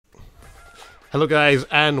Hello guys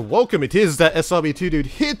and welcome, it is ThatSrb2DUDE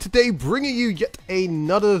here today bringing you yet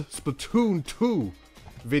another Splatoon 2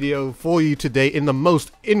 video for you today in the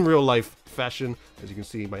most in real life fashion. As you can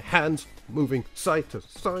see, my hands moving side to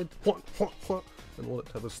side, and all that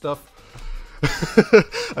type of stuff.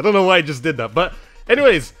 I don't know why I just did that, but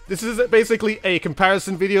anyways, this is basically a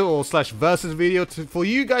comparison video or slash versus video for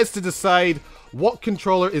you guys to decide what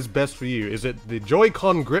controller is best for you. Is it the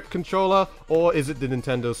Joycon Grip Controller or is it the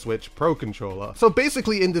Nintendo Switch Pro Controller? So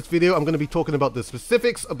basically in this video I'm going to be talking about the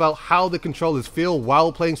specifics about how the controllers feel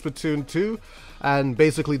while playing Splatoon 2 and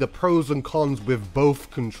basically the pros and cons with both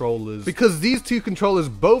controllers, because these two controllers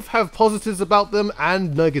both have positives about them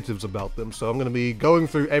and negatives about them. So I'm going to be going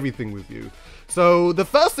through everything with you. So the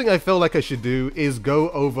first thing I feel like I should do is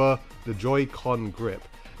go over the Joycon Grip.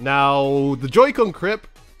 Now the Joycon Grip,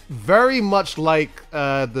 very much like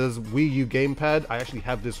the Wii U gamepad. I actually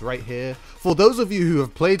have this right here. For those of you who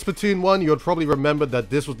have played Splatoon 1, you'll probably remember that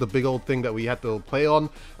this was the big old thing that we had to play on.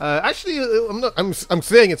 Actually, I'm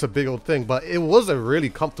saying it's a big old thing, but it was a really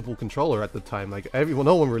comfortable controller at the time. Like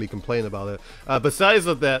no one really complained about it. Besides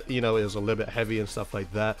that, you know, it was a little bit heavy and stuff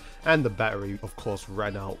like that, and the battery, of course,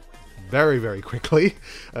 ran out very quickly.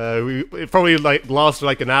 It probably lasted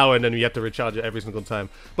like an hour, and then we had to recharge it every single time.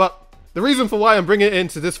 But the reason for why I'm bringing it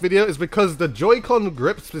into this video is because the Joycon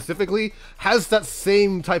Grip specifically has that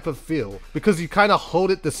same type of feel, because you kind of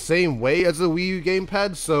hold it the same way as a Wii U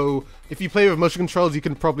gamepad. So if you play with motion controls, you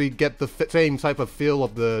can probably get the same type of feel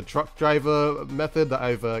of the truck driver method that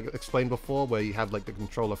I've explained before, where you have like the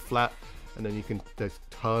controller flat and then you can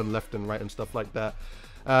turn left and right and stuff like that.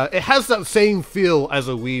 It has that same feel as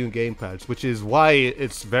a Wii U gamepad, which is why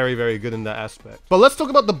it's very good in that aspect. But let's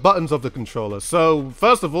talk about the buttons of the controller. So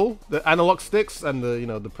first of all, the analog sticks and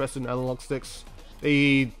the pressing analog sticks,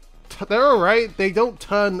 they're alright. They don't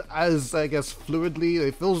turn as, I guess, fluidly.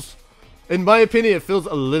 It feels, in my opinion, it feels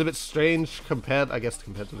a little bit strange compared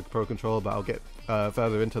to the Pro Controller, but I'll get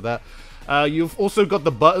further into that. You've also got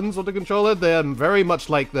the buttons of the controller. They're very much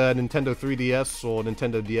like the Nintendo 3DS or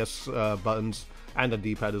Nintendo DS buttons, and the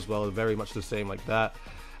D-pad as well, very much the same like that.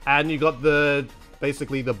 And you got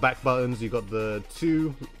basically the back buttons. You got the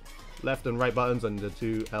two left and right buttons and the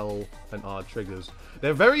two L and R triggers.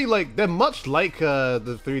 They're they're much like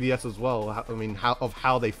the 3DS as well. I mean,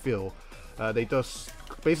 how they feel. They just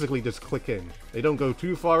basically just click in. They don't go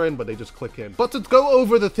too far in, but they just click in. But to go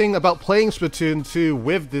over the thing about playing Splatoon 2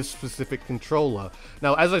 with this specific controller.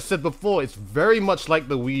 Now, as I said before, it's very much like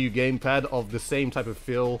the Wii U gamepad, of the same type of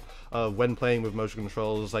feel when playing with motion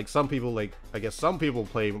controls. Like some people, I guess some people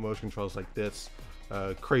play with motion controls like this.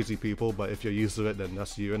 Crazy people, but if you're used to it, then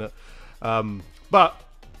that's you, innit? But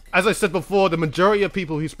as I said before, the majority of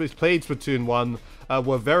people who played Splatoon 1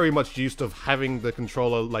 were very much used to having the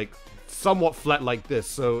controller somewhat flat like this,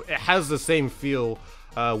 so it has the same feel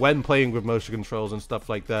when playing with motion controls and stuff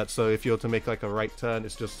like that. So if you're to make like a right turn,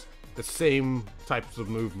 it's just the same types of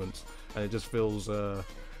movements, and it just feels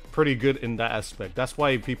pretty good in that aspect. That's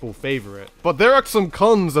why people favor it. But there are some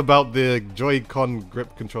cons about the Joycon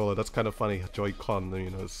Grip Controller. That's kind of funny. Joycon, you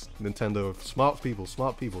know, it's Nintendo. Smart people.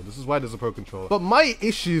 This is why there's a Pro Controller. But my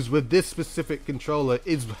issues with this specific controller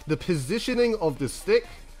is the positioning of the stick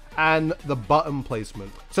and the button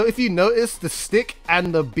placement. So if you notice, the stick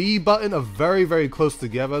and the B button are very close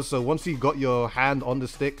together. So once you got your hand on the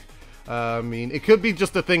stick, I mean, it could be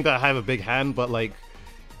just the thing that I have a big hand, but like,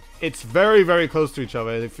 it's very close to each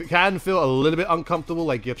other. It can feel a little bit uncomfortable,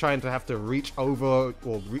 like you're trying to have to reach over,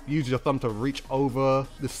 or use your thumb to reach over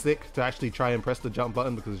the stick to actually try and press the jump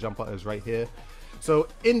button, because the jump button is right here. So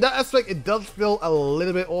in that aspect, it does feel a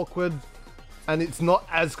little bit awkward, and it's not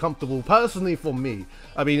as comfortable personally for me.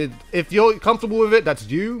 I mean, if you're comfortable with it, that's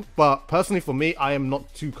you, but personally for me, I am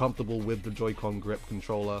not too comfortable with the Joycon Grip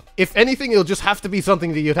Controller. If anything, it'll just have to be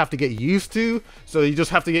something that you'd have to get used to. So you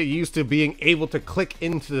just have to get used to being able to click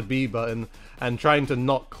into the B button and trying to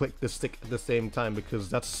not click the stick at the same time, because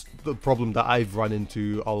that's the problem that I've run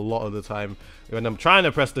into a lot of the time when I'm trying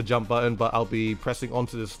to press the jump button, but I'll be pressing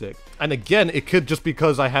onto the stick. And again, it could just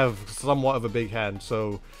because I have somewhat of a big hand,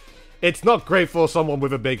 so it's not great for someone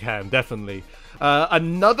with a big hand, definitely.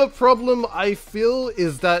 Another problem I feel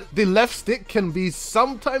is that the left stick can be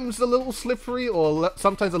sometimes a little slippery, or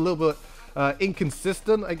sometimes a little bit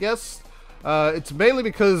inconsistent, I guess. It's mainly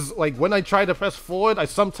because, like, when I try to press forward, I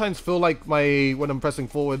sometimes feel like when I'm pressing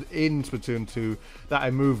forward in Splatoon 2, that I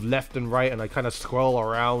move left and right and I kind of scroll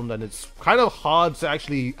around, and it's kind of hard to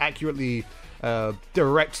actually accurately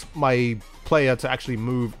direct my player to actually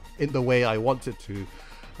move in the way I want it to.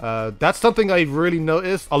 That's something I really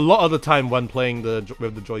noticed a lot of the time when playing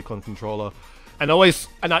with the Joy-Con controller. And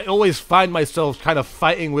I always find myself kind of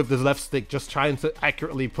fighting with the left stick, just trying to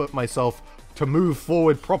accurately put myself to move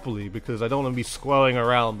forward properly, because I don't want to be scrolling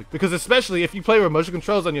around. Because especially if you play with motion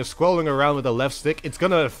controls and you're scrolling around with the left stick, it's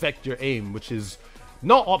gonna affect your aim, which is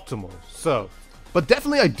not optimal. So, but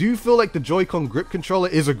definitely I do feel like the Joycon Grip Controller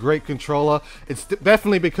is a great controller. It's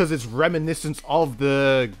definitely because it's reminiscent of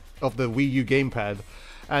the Wii U gamepad.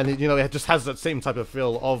 And it just has that same type of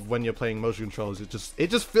feel of when you're playing motion controllers. It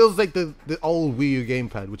just feels like the old Wii U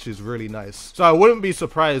gamepad, which is really nice. So I wouldn't be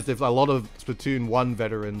surprised if a lot of Splatoon 1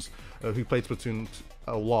 veterans who played Splatoon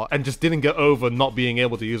a lot and just didn't get over not being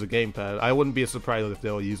able to use a gamepad. I wouldn't be surprised if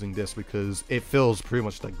they were using this, because it feels pretty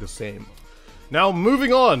much like the same. Now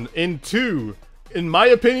moving on into, in my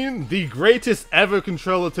opinion, the greatest ever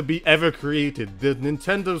controller to be ever created, the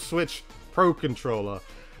Nintendo Switch Pro Controller.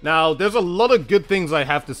 Now, there's a lot of good things I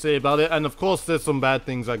have to say about it, and of course there's some bad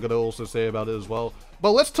things I gotta also say about it as well.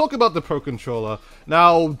 But let's talk about the Pro Controller.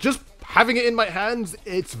 Now, just having it in my hands,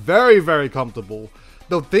 it's very, very comfortable.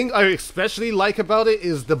 The thing I especially like about it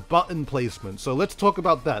is the button placement. So let's talk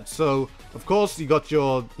about that. So, of course, you got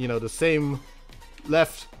your, the same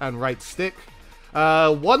left and right stick.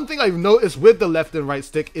 One thing I've noticed with the left and right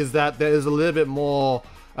stick is that there is a little bit more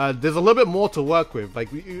to work with, like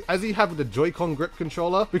as you have with the Joycon Grip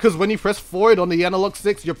Controller, because when you press forward on the analog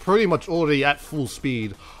sticks, you're pretty much already at full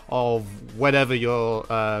speed of whatever you're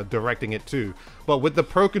directing it to. But with the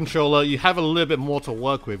Pro Controller, you have a little bit more to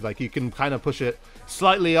work with. Like, you can kind of push it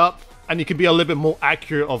slightly up, and you can be a little bit more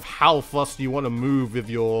accurate of how fast you want to move with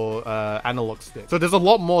your analog stick. So there's a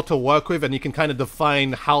lot more to work with, and you can kind of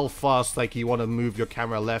define how fast, like, you want to move your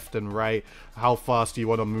camera left and right, how fast you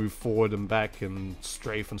want to move forward and back and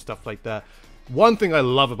strafe and stuff like that. One thing I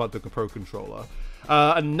love about the Pro Controller.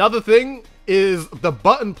 Another thing is the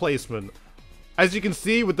button placement. As you can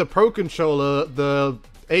see with the Pro Controller, the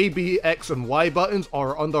A, B, X, and Y buttons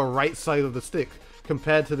are on the right side of the stick,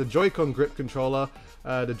 compared to the Joycon Grip Controller.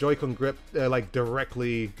 The Joycon Grip, like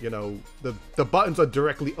directly, the buttons are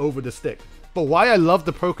directly over the stick. But why I love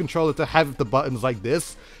the Pro Controller to have the buttons like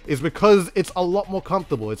this is because it's a lot more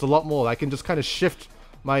comfortable. It's a lot more, I can just kind of shift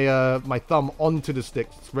my my thumb onto the stick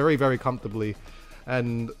very, very comfortably.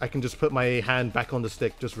 And I can just put my hand back on the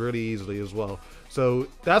stick just really easily as well. So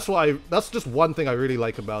that's just one thing I really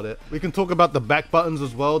like about it. We can talk about the back buttons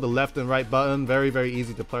as well. The left and right button, very, very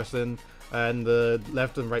easy to press in. And the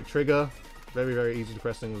left and right trigger, very, very easy to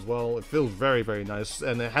press in as well. It feels very, very nice.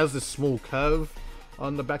 And it has this small curve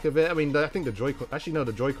on the back of it. I mean, I think the Joycon, actually no,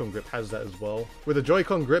 the Joycon Grip has that as well. With the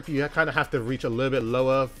Joycon Grip, you kind of have to reach a little bit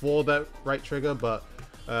lower for that right trigger, but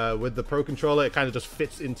with the Pro Controller, it kind of just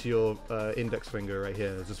fits into your index finger right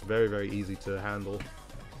here. It's just very, very easy to handle.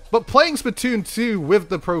 But playing Splatoon 2 with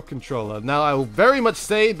the Pro Controller, now I will very much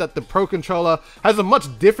say that the Pro Controller has a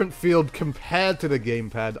much different feel compared to the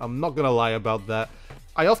gamepad. I'm not gonna lie about that.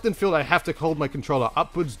 I often feel I have to hold my controller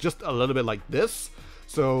upwards just a little bit like this,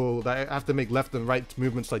 so that I have to make left and right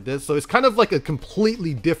movements like this. So it's kind of like a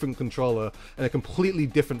completely different controller and a completely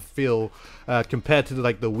different feel compared to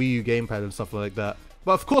like the Wii U gamepad and stuff like that.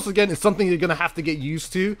 But of course, again, it's something you're going to have to get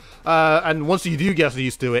used to. And once you do get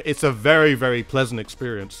used to it, it's a very, very pleasant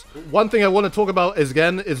experience. One thing I want to talk about is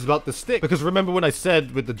about the stick. Because remember when I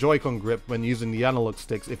said with the Joycon grip, when using the analog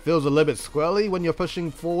sticks, it feels a little bit squirrely when you're pushing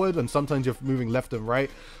forward and sometimes you're moving left and right.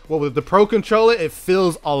 Well, with the Pro Controller, it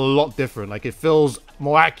feels a lot different. Like, it feels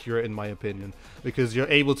more accurate in my opinion, because you're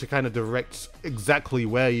able to kind of direct exactly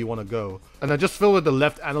where you want to go. And I just feel with the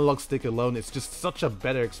left analog stick alone, it's just such a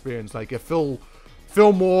better experience. Like, it feel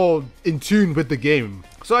more in tune with the game.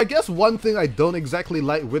 So I guess one thing I don't exactly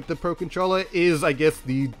like with the Pro Controller is, I guess,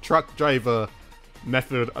 the truck driver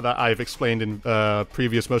method that I've explained in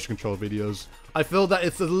previous motion control videos. I feel that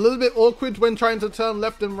it's a little bit awkward when trying to turn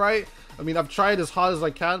left and right. I mean, I've tried as hard as I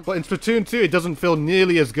can, but in Splatoon 2, it doesn't feel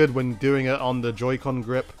nearly as good when doing it on the Joycon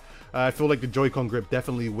grip. I feel like the Joycon grip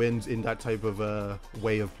definitely wins in that type of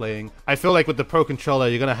way of playing. I feel like with the Pro Controller,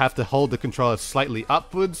 you're gonna have to hold the controller slightly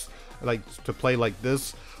upwards, like to play like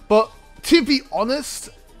this. But to be honest,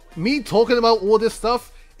 me talking about all this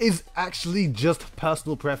stuff is actually just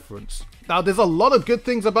personal preference. Now, there's a lot of good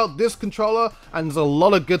things about this controller and there's a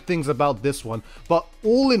lot of good things about this one, but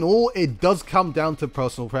all in all, it does come down to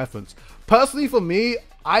personal preference. Personally, for me,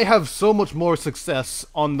 I have so much more success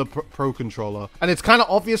on the Pro Controller, and it's kind of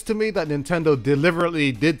obvious to me that Nintendo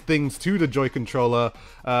deliberately did things to the Joy Controller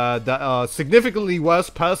that are significantly worse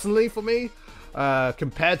personally for me.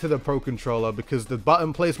 compared to the Pro Controller, because the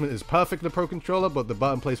button placement is perfect in the Pro Controller, but the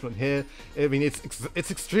button placement here, I mean,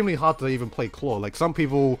 it's extremely hard to even play claw. Like, some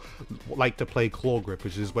people like to play claw grip,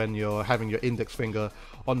 which is when you're having your index finger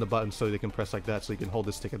on the button so they can press like that, so you can hold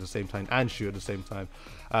the stick at the same time and shoot at the same time.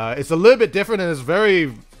 It's a little bit different, and it's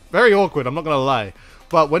very, very awkward, I'm not gonna lie.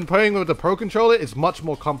 But when playing with the Pro Controller, it's much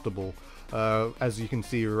more comfortable. As you can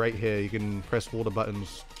see right here, you can press all the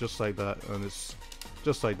buttons just like that, and it's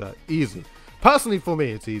just like that. Easy. Personally, for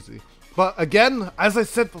me, it's easy. But again, as I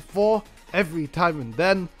said before, every time and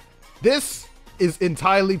then, this is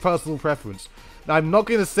entirely personal preference. Now, I'm not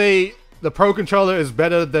going to say the Pro Controller is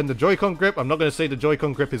better than the Joy-Con Grip. I'm not going to say the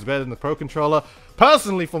Joy-Con Grip is better than the Pro Controller.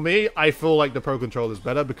 Personally, for me, I feel like the Pro Controller is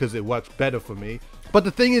better because it works better for me. But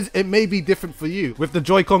the thing is, it may be different for you. With the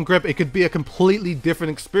Joy-Con Grip, it could be a completely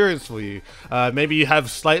different experience for you. Maybe you have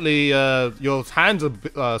slightly, your hands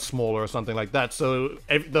are smaller or something like that, so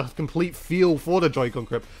the complete feel for the Joy-Con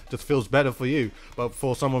Grip just feels better for you. But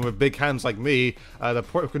for someone with big hands like me, the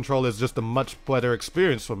Pro Controller is just a much better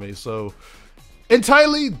experience for me, so...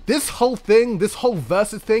 Entirely, this whole thing, this whole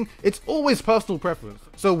versus thing, it's always personal preference.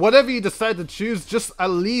 So whatever you decide to choose, just at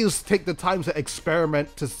least take the time to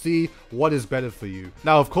experiment to see what is better for you.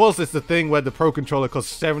 Now, of course, it's the thing where the Pro Controller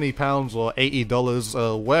costs £70 or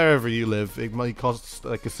 $80, wherever you live. It might cost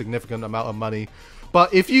like a significant amount of money.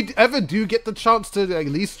 But if you ever do get the chance to at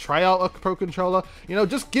least try out a Pro Controller, you know,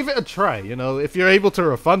 just give it a try. You know, if you're able to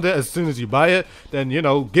refund it as soon as you buy it, then, you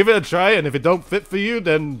know, give it a try. And if it don't fit for you,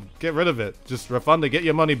 then get rid of it. Just refund it, get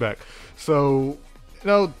your money back. So, you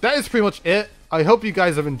know, that is pretty much it. I hope you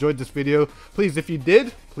guys have enjoyed this video. Please, if you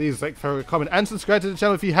did, please like, favorite, comment, and subscribe to the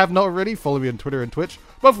channel if you have not already. Follow me on Twitter and Twitch.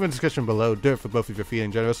 Both in the description below. Do it for both if you're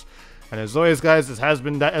feeling generous. And as always, guys, this has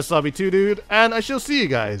been ThatSrb2DUDE, and I shall see you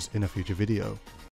guys in a future video.